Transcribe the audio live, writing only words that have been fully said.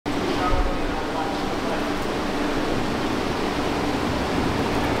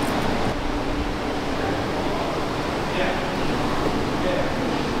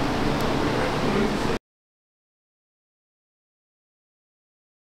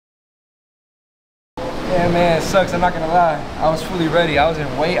Yeah, man, it sucks. I'm not gonna lie. I was fully ready. I was in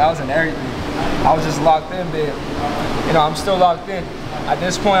weight. I was in everything. I was just locked in, but you know, I'm still locked in. At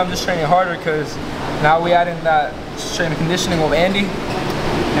this point, I'm just training harder because now we added that strength and conditioning with Andy,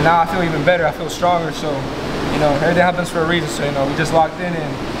 and now I feel even better. I feel stronger. So, you know, everything happens for a reason. So, you know, we just locked in,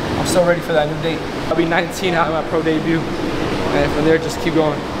 and I'm still ready for that new date. I'll be 19 out of my pro debut, and from there, just keep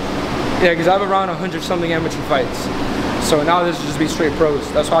going. Yeah, because I have around 100-something amateur fights. So now this will just be straight pros.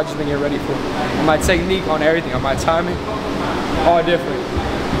 That's what I've just been getting ready for. On my technique, on everything, on my timing, all different.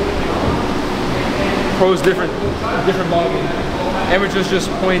 Pros different ballgame. Amateurs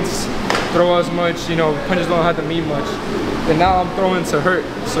just points, throw as much, you know, punches don't have to mean much. And now I'm throwing to hurt,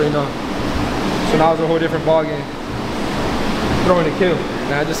 so you know. So now it's a whole different ballgame. Throwing to kill.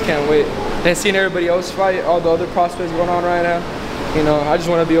 And I just can't wait. And seeing everybody else fight, all the other prospects going on right now, you know, I just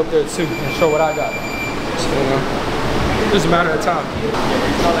want to be up there too and show what I got. So, you know. It's just a matter of time. Yeah,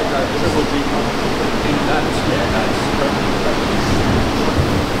 it's not like a triple G. That's perfect.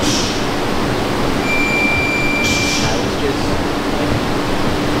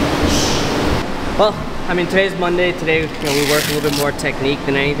 Well, I mean, today's Monday. Today, you know, we work a little bit more technique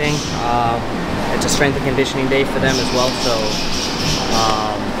than anything. It's a strength and conditioning day for them as well. So,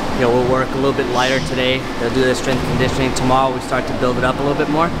 you know, we'll work a little bit lighter today. They'll do their strength and conditioning. Tomorrow, we start to build it up a little bit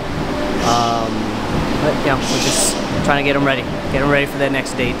more. But, you know, we're just trying to get them ready for their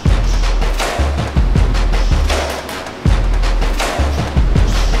next date.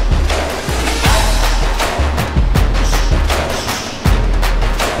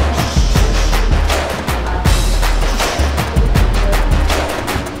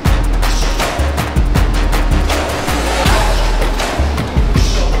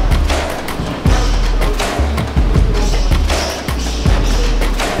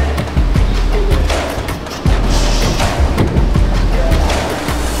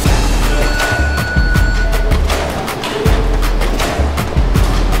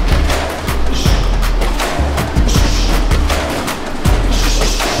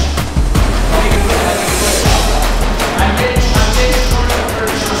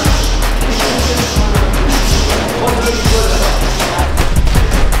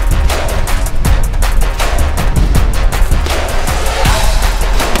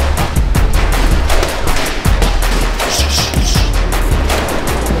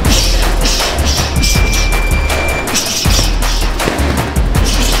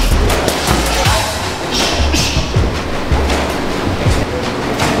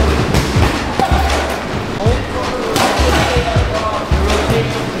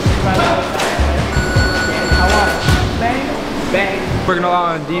 Working a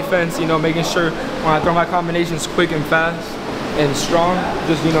lot on defense, you know, making sure when I throw my combinations quick and fast and strong,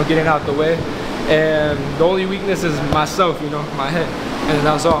 just, you know, getting out the way. And the only weakness is myself, you know, my head. And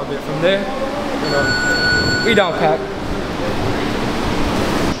that's all. But from there, you know, we down pat.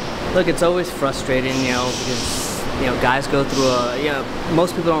 Look, it's always frustrating, you know, because, you know, guys go through you know,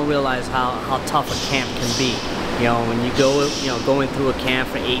 most people don't realize how tough a camp can be. You know, when you go, you know, going through a camp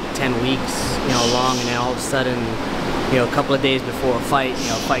for 8-10 weeks, you know, long, and then all of a sudden, you know, a couple of days before a fight, you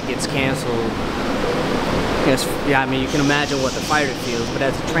know, a fight gets canceled. You know, yeah, I mean, you can imagine what the fighter feels, but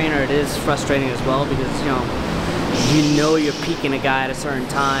as a trainer, it is frustrating as well because, you know you're peaking a guy at a certain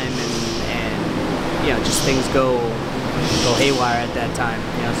time, and you know, just things go haywire at that time.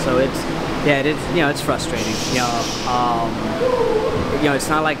 You know, so it's, yeah, it is, you know, it's frustrating. You know, it's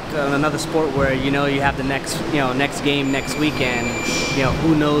not like another sport where, you know, you have the next game next weekend. You know,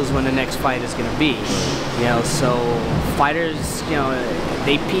 who knows when the next fight is going to be. You know, so fighters, you know,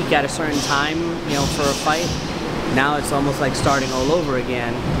 they peak at a certain time, you know, for a fight. Now it's almost like starting all over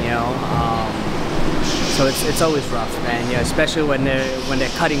again, you know. So it's always rough, man. You know, especially when they're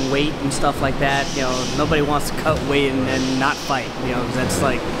cutting weight and stuff like that. You know, nobody wants to cut weight and not fight. You know, 'cause that's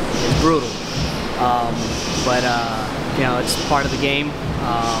like, it's brutal. But you know, it's part of the game.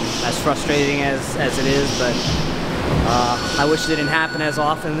 As frustrating as it is, but I wish it didn't happen as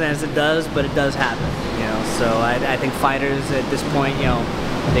often as it does, but it does happen. You know, so I think fighters at this point, you know,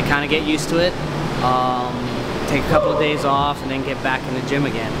 they kind of get used to it. Take a couple of days off and then get back in the gym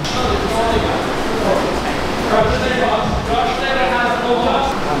again.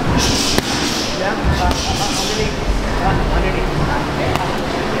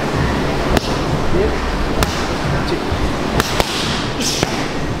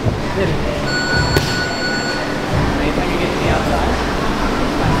 Anytime you get to the outside,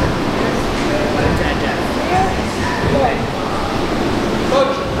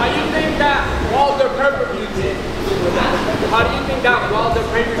 Coach, how do you think that Wilder pay-per-view did? How do you think that Wilder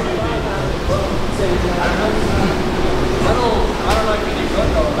pay-per-view did? I don't know if any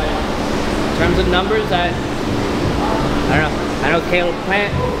good. the numbers that I don't know. I know Caleb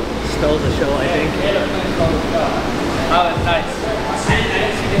Plant stole the show, I think. Oh, that's nice. I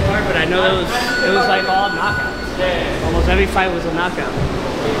didn't see the part, but I know it was like all knockouts. Yeah. Almost every fight was a knockout.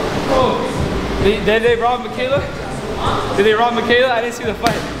 Oh, did they rob Michaela? Did they rob Michaela? I didn't see the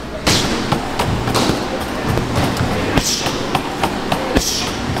fight.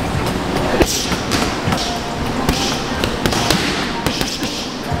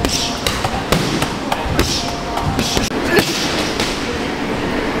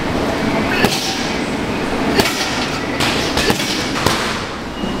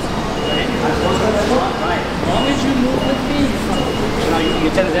 You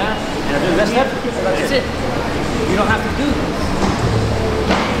turn it down, and I do that step, that's it. You don't have to do this.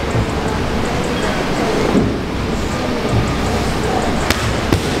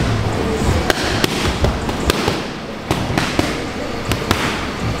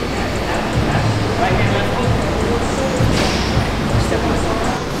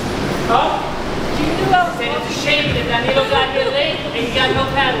 Huh? You knew I was saying it's a shame that Danilo got here late and you got no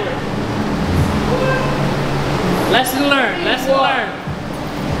pad work. Lesson learned, lesson learned.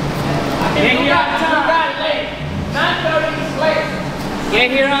 Get here on time. Late. 9:30 is late.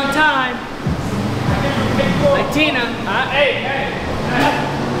 Get here on time. Like Tina. Hey.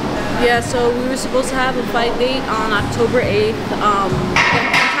 Yeah, so we were supposed to have a fight date on October 8th. The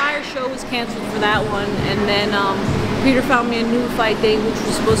entire show was canceled for that one, and then Peter found me a new fight date, which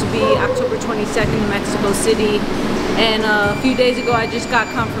was supposed to be October 22nd in Mexico City. And a few days ago, I just got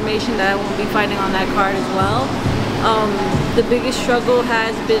confirmation that I won't be fighting on that card as well. The biggest struggle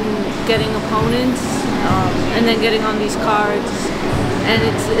has been getting opponents and then getting on these cards, and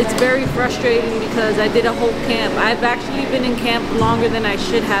it's very frustrating because I did a whole camp. I've actually been in camp longer than I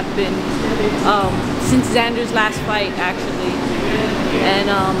should have been, since Xander's last fight actually, and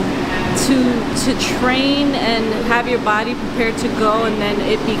to train and have your body prepared to go and then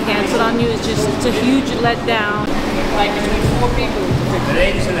it be canceled on you is just, it's a huge letdown. Like between 4 people. The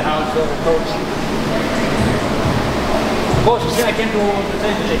ladies in the house, coach. Coach, you see I came to the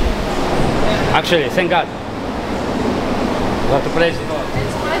train today. Actually, thank God. Got to place.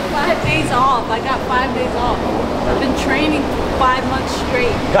 It's my 5 days off. I got 5 days off. I've been training 5 months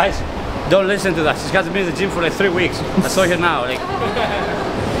straight. Guys, don't listen to that. She's got to be in the gym for like 3 weeks. I saw her now. Like.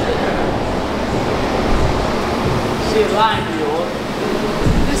 She's lying to you.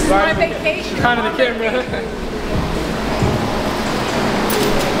 This is my vacation. Kind of the camera.